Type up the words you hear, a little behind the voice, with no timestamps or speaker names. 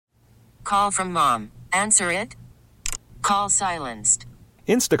call from mom. Answer it. Call silenced.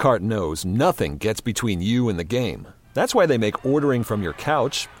 Instacart knows nothing gets between you and the game. That's why they make ordering from your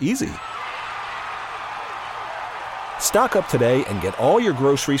couch easy. Stock up today and get all your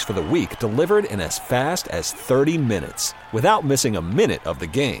groceries for the week delivered in as fast as 30 minutes without missing a minute of the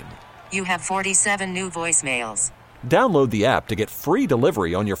game. You have 47 new voicemails. Download the app to get free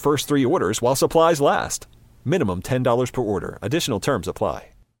delivery on your first 3 orders while supplies last. Minimum $10 per order. Additional terms apply.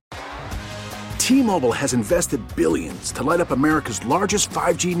 T-Mobile has invested billions to light up America's largest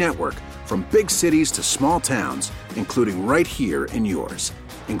 5G network, from big cities to small towns, including right here in yours.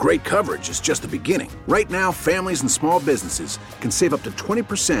 And great coverage is just the beginning. Right now, families and small businesses can save up to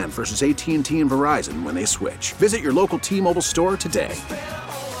 20% versus AT&T and Verizon when they switch. Visit your local T-Mobile store today.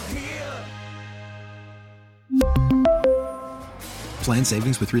 Plan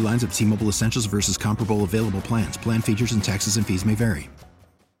savings with 3 lines of T-Mobile Essentials versus comparable available plans. Plan features and taxes and fees may vary.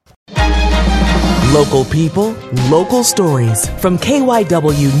 Local people, local stories. From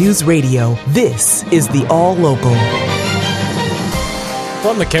KYW News Radio, this is the All Local.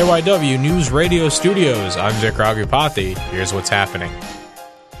 From the KYW News Radio studios, I'm Vic Ragupathy. Here's what's happening.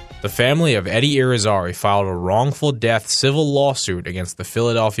 The family of Eddie Irizarry filed a wrongful death civil lawsuit against the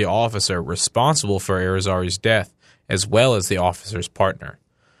Philadelphia officer responsible for Irizarry's death, as well as the officer's partner.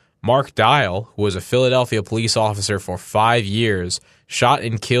 Mark Dial, who was a Philadelphia police officer for 5 years, shot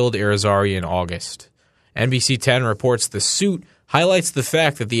and killed Irizarry in August. NBC 10 reports the suit highlights the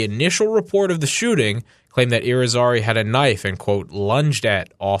fact that the initial report of the shooting claimed that Irizarry had a knife and, quote, lunged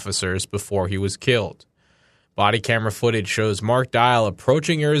at officers before he was killed. Body camera footage shows Mark Dial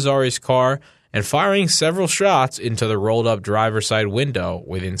approaching Irizarry's car and firing several shots into the rolled-up driver's side window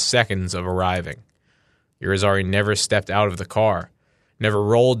within seconds of arriving. Irizarry never stepped out of the car, never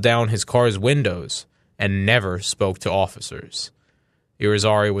rolled down his car's windows, and never spoke to officers.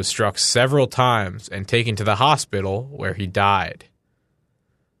 Irizarry was struck several times and taken to the hospital where he died.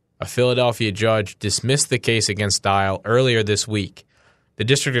 A Philadelphia judge dismissed the case against Dial earlier this week. The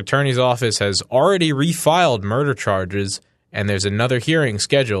district attorney's office has already refiled murder charges, and there's another hearing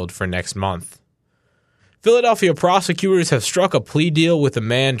scheduled for next month. Philadelphia prosecutors have struck a plea deal with a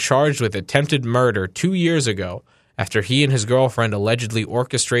man charged with attempted murder 2 years ago after he and his girlfriend allegedly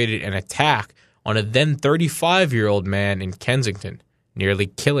orchestrated an attack on a then 35-year-old man in Kensington, nearly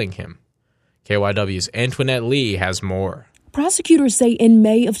killing him. KYW's Antoinette Lee has more. Prosecutors say in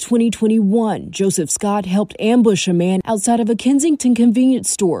May of 2021, Joseph Scott helped ambush a man outside of a Kensington convenience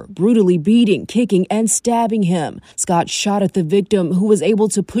store, brutally beating, kicking, and stabbing him. Scott shot at the victim, who was able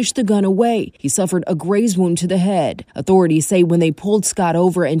to push the gun away. He suffered a graze wound to the head. Authorities say when they pulled Scott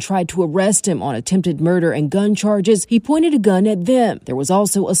over and tried to arrest him on attempted murder and gun charges, he pointed a gun at them. There was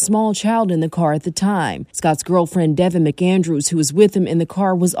also a small child in the car at the time. Scott's girlfriend, Devin McAndrews, who was with him in the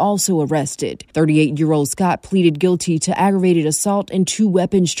car, was also arrested. 38-year-old Scott pleaded guilty to aggravated assault and 2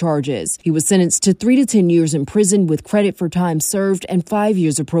 weapons charges. He was sentenced to 3 to 10 years in prison with credit for time served and 5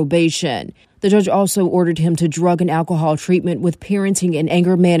 years of probation. The judge also ordered him to drug and alcohol treatment with parenting and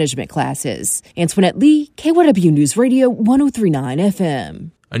anger management classes. Antoinette Lee, KYW News Radio 103.9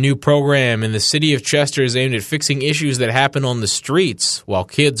 FM. A new program in the city of Chester is aimed at fixing issues that happen on the streets while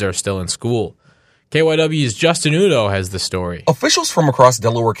kids are still in school. KYW's Justin Udo has the story. Officials from across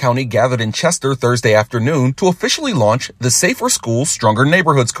Delaware County gathered in Chester Thursday afternoon to officially launch the Safer Schools, Stronger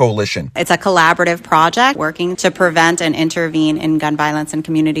Neighborhoods Coalition. It's a collaborative project working to prevent and intervene in gun violence and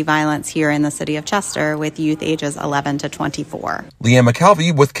community violence here in the city of Chester with youth ages 11 to 24. Leanne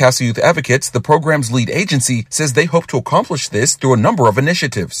McCalvey with CASA Youth Advocates, the program's lead agency, says they hope to accomplish this through a number of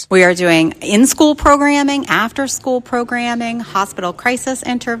initiatives. We are doing in-school programming, after-school programming, hospital crisis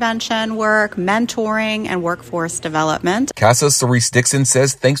intervention work, mentoring, and workforce development. CASA's Cerise Dixon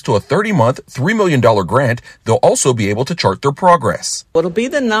says thanks to a 30-month, $3 million grant, they'll also be able to chart their progress. It'll be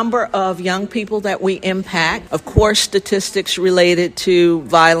the number of young people that we impact, of course, statistics related to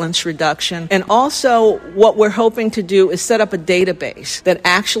violence reduction, and also what we're hoping to do is set up a database that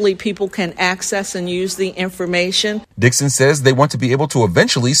actually people can access and use the information. Dixon says they want to be able to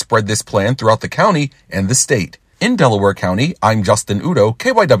eventually spread this plan throughout the county and the state. In Delaware County, I'm Justin Udo,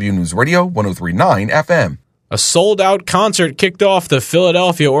 KYW News Radio 103.9 FM. A sold-out concert kicked off the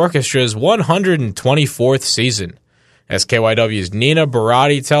Philadelphia Orchestra's 124th season. As KYW's Nina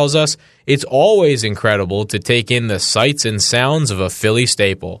Barati tells us, it's always incredible to take in the sights and sounds of a Philly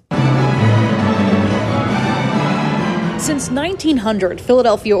staple. Since 1900,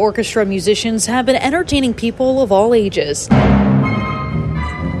 Philadelphia Orchestra musicians have been entertaining people of all ages.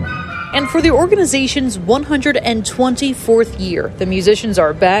 And for the organization's 124th year, the musicians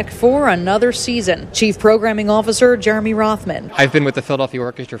are back for another season. Chief Programming Officer Jeremy Rothman. I've been with the Philadelphia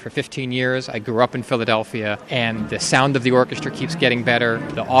Orchestra for 15 years. I grew up in Philadelphia, and the sound of the orchestra keeps getting better.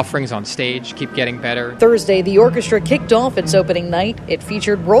 The offerings on stage keep getting better. Thursday, the orchestra kicked off its opening night. It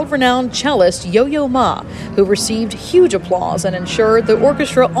featured world-renowned cellist Yo-Yo Ma, who received huge applause and ensured the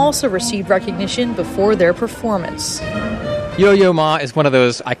orchestra also received recognition before their performance. Yo-Yo Ma is one of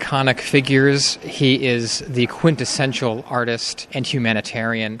those iconic figures. He is the quintessential artist and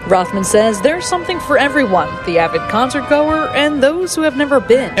humanitarian. Rothman says there's something for everyone, the avid concert goer and those who have never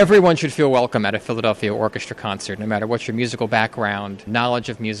been. Everyone should feel welcome at a Philadelphia Orchestra concert, no matter what your musical background, knowledge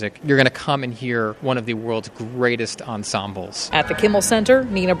of music. You're going to come and hear one of the world's greatest ensembles. At the Kimmel Center,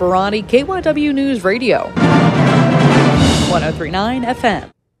 Nina Barani, KYW News Radio. 103.9 FM.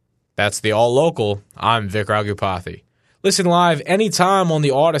 That's the All Local. I'm Vic Raghupathy. Listen live anytime on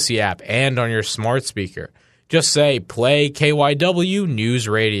the Odyssey app and on your smart speaker. Just say, play KYW News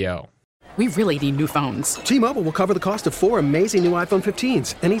Radio. We really need new phones. T-Mobile will cover the cost of 4 amazing new iPhone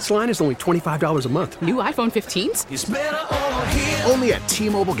 15s, and each line is only $25 a month. New iPhone 15s? It's better over here. Only at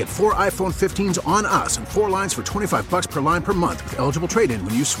T-Mobile, get 4 iPhone 15s on us and 4 lines for $25 per line per month with eligible trade-in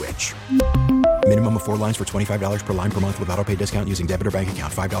when you switch. Minimum of 4 lines for $25 per line per month with autopay discount using debit or bank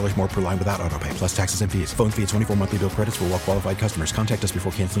account. $5 more per line without autopay, plus taxes and fees. Phone fee at 24 monthly bill credits for well-qualified customers. Contact us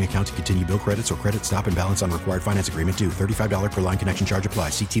before canceling account to continue bill credits or credit stop and balance on required finance agreement due. $35 per line connection charge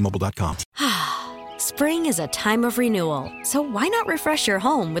applies. See T-Mobile.com. Spring is a time of renewal, so why not refresh your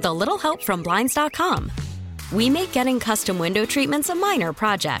home with a little help from Blinds.com? We make getting custom window treatments a minor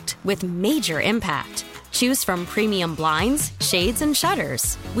project with major impact. Choose from premium blinds, shades, and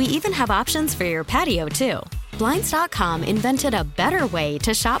shutters. We even have options for your patio, too. Blinds.com invented a better way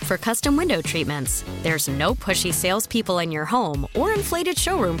to shop for custom window treatments. There's no pushy salespeople in your home or inflated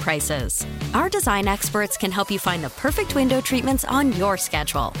showroom prices. Our design experts can help you find the perfect window treatments on your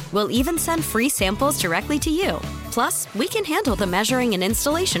schedule. We'll even send free samples directly to you. Plus, we can handle the measuring and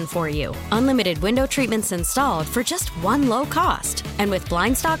installation for you. Unlimited window treatments installed for just one low cost. And with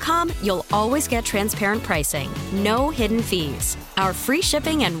Blinds.com, you'll always get transparent pricing. No hidden fees. Our free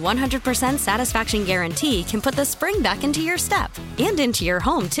shipping and 100% satisfaction guarantee can put the spring back into your step and into your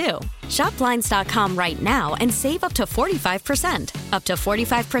home, too. Shop Blinds.com right now and save up to 45%. Up to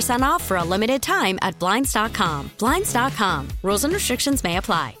 45% off for a limited time at Blinds.com. Blinds.com. Rules and restrictions may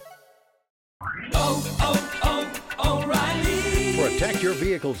apply. Protect your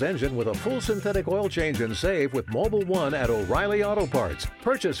vehicle's engine with a full synthetic oil change and save with Mobile One at O'Reilly Auto Parts.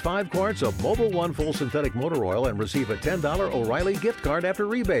 Purchase 5 quarts of Mobile One full synthetic motor oil and receive a $10 O'Reilly gift card after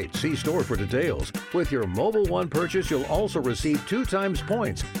rebate. See store for details. With your Mobile One purchase, you'll also receive 2 times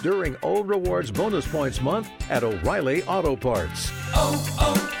points during O Rewards Bonus Points Month at O'Reilly Auto Parts.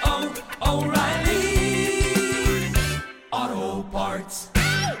 O'Reilly Auto Parts.